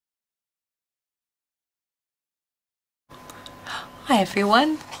Hi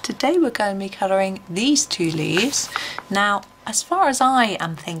everyone, today we're going to be colouring these two leaves. Now as far as I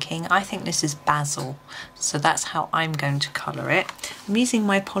am thinking, I think this is Basil, so that's how I'm going to colour it. I'm using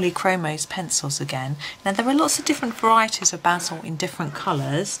my Polychromos pencils again. Now there are lots of different varieties of Basil in different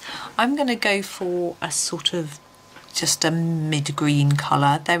colours. I'm going to go for a sort of just a mid-green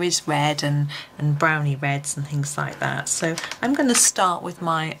colour. There is red and browny reds and things like that. So I'm going to start with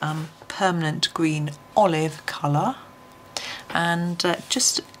my Permanent green olive colour and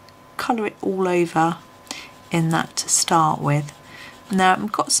just colour it all over in that to start with. Now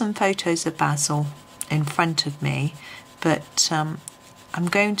I've got some photos of Basil in front of me, but I'm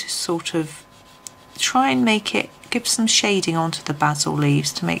going to sort of try and give some shading onto the basil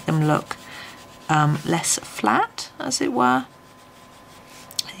leaves to make them look less flat, as it were.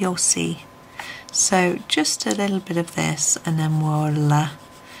 You'll see. So just a little bit of this, and then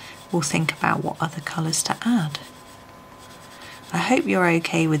we'll think about what other colours to add. I hope you're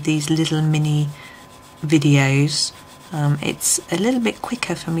okay with these little mini videos. It's a little bit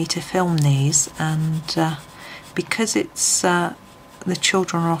quicker for me to film these, and because it's the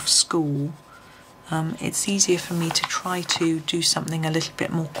children are off school, it's easier for me to try to do something a little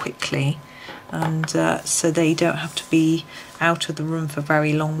bit more quickly, and so they don't have to be out of the room for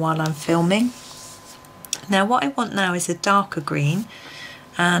very long while I'm filming. Now what I want now is a darker green,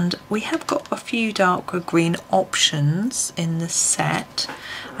 and we have got a few darker green options in the set.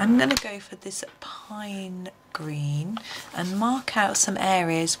 I'm going to go for this pine green and mark out some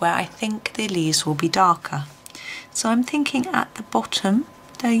areas where I think the leaves will be darker. So I'm thinking at the bottom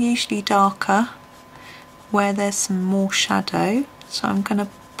they're usually darker where there's some more shadow, so I'm going to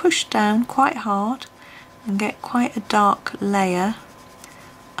push down quite hard and get quite a dark layer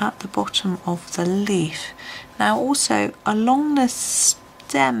at the bottom of the leaf. Now also along the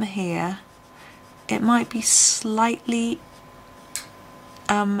stem here, it might be slightly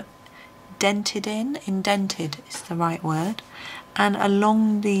indented is the right word, and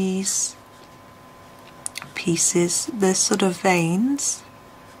along these pieces there's sort of veins,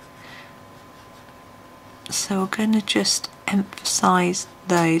 so we're going to just emphasize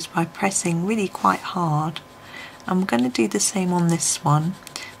those by pressing really quite hard. I'm going to do the same on this one,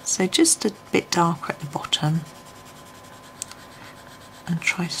 so just a bit darker at the bottom, and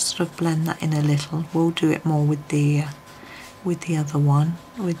try to sort of blend that in a little. We'll do it more with the other one,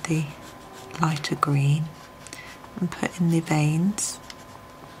 with the lighter green, and put in the veins.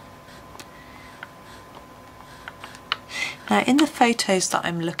 Now in the photos that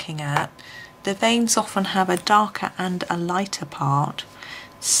I'm looking at, the veins often have a darker and a lighter part,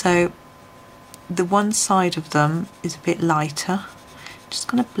 so the one side of them is a bit lighter. Just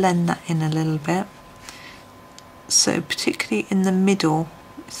going to blend that in a little bit. So particularly in the middle,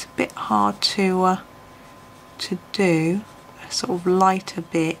 it's a bit hard to do a sort of lighter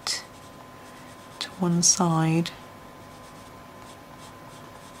bit to one side.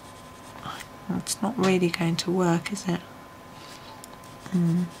 It's not really going to work, is it?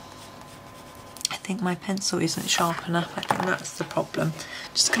 I think my pencil isn't sharp enough. I think that's the problem.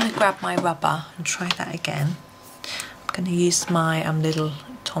 Just going to grab my rubber and try that again. I'm going to use my little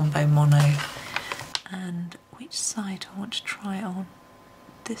Tombow mono, and which side I want to try it on.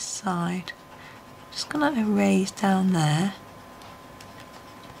 This side. I'm just going to erase down there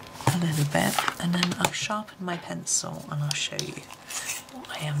a little bit, and then I'll sharpen my pencil and I'll show you what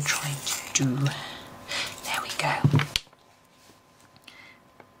I am trying to do. There we go.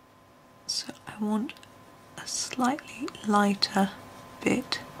 So I want a slightly lighter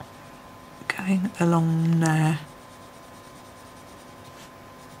bit going along there.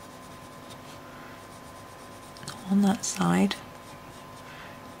 On that side,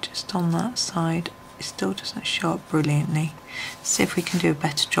 just on that side. It still doesn't show up brilliantly. See if we can do a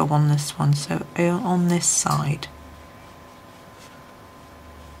better job on this one. So on this side,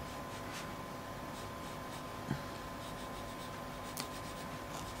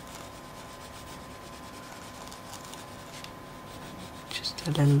 just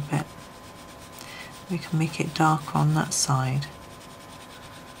a little bit. We can make it darker on that side,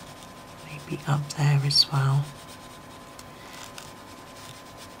 maybe up there as well.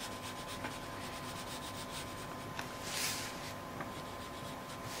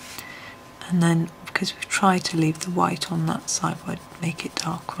 And then, because we've tried to leave the white on that side, we'll make it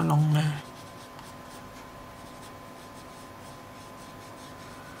darker along there.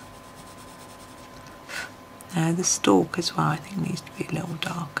 Now the stalk as well, I think needs to be a little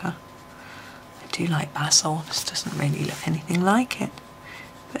darker. I do like basil, this doesn't really look anything like it,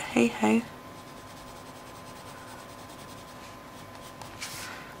 but hey ho.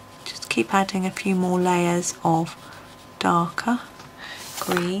 Just keep adding a few more layers of darker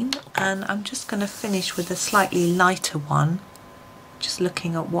green, and I'm just going to finish with a slightly lighter one, just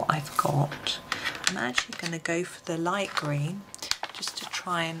looking at what I've got. I'm actually going to go for the light green just to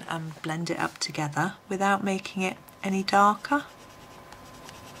try and blend it up together without making it any darker.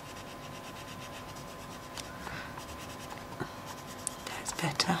 That's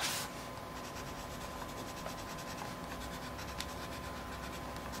better.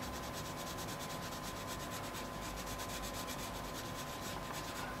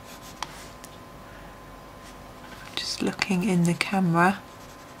 Just looking in the camera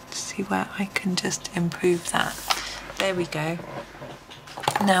to see where I can just improve that. There we go.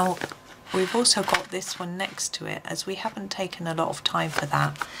 Now we've also got this one next to it. As we haven't taken a lot of time for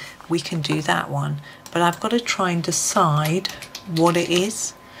that, we can do that one, but I've got to try and decide what it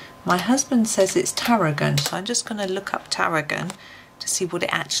is. My husband says it's tarragon, so I'm just going to look up tarragon to see what it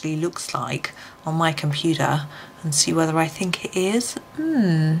actually looks like on my computer and see whether I think it is.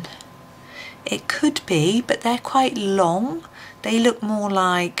 It could be, but they're quite long. They look more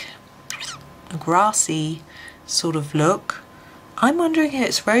like a grassy sort of look. I'm wondering if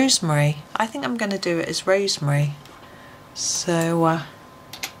it's rosemary. I think I'm going to do it as rosemary. So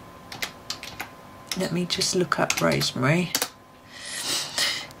let me just look up rosemary.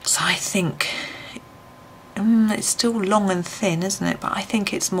 So I think it's still long and thin, isn't it? But I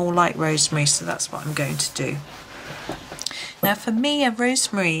think it's more like rosemary, so that's what I'm going to do. Now for me, a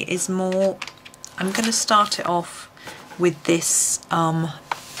rosemary is more, I'm going to start it off with this.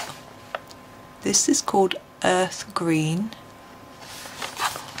 This is called Earth Green.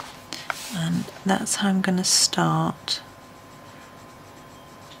 And that's how I'm going to start,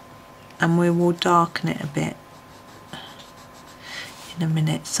 and we will darken it a bit in a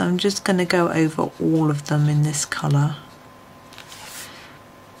minute. So I'm just going to go over all of them in this colour.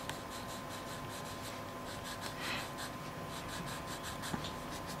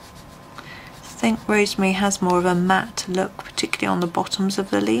 I think rosemary has more of a matte look, particularly on the bottoms of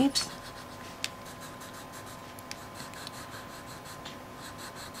the leaves.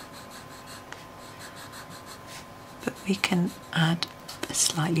 We can add a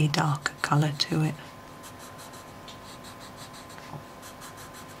slightly darker colour to it.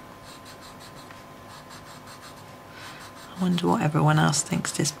 I wonder what everyone else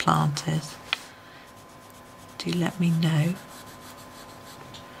thinks this plant is. Do let me know.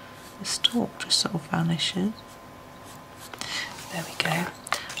 The stalk just sort of vanishes. There we go.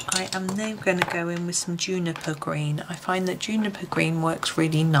 I am now going to go in with some Juniper Green. I find that Juniper Green works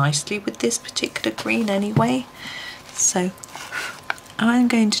really nicely with this particular green anyway. So what I'm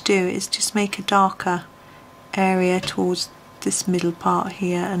going to do is just make a darker area towards this middle part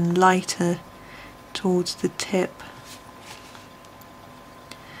here and lighter towards the tip.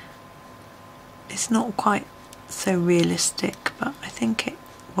 It's not quite so realistic, but I think it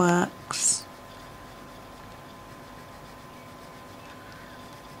works.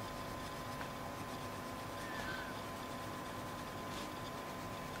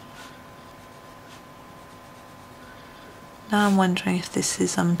 Now I'm wondering if this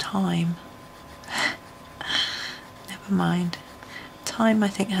is thyme. Never mind. Thyme I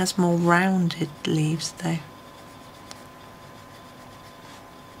think has more rounded leaves though.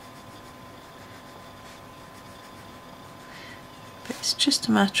 But it's just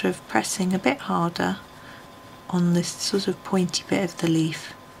a matter of pressing a bit harder on this sort of pointy bit of the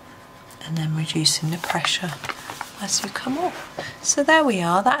leaf and then reducing the pressure as you come off. So there we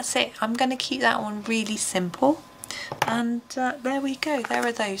are, that's it. I'm going to keep that one really simple. And there we go, there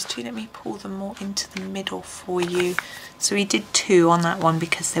are those two. Let me pull them more into the middle for you. So we did two on that one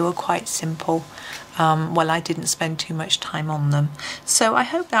because they were quite simple. Well, I didn't spend too much time on them. So I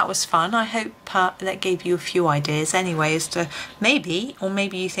hope that was fun. I hope that gave you a few ideas anyway as to maybe, or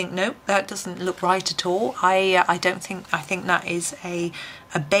maybe you think, nope, that doesn't look right at all. I don't think, I think that is a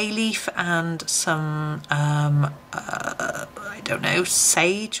bay leaf and some, I don't know,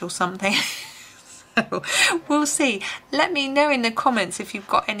 sage or something. We'll see. Let me know in the comments if you've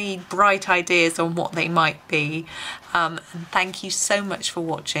got any bright ideas on what they might be. And thank you so much for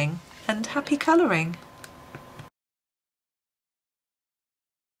watching, and happy colouring.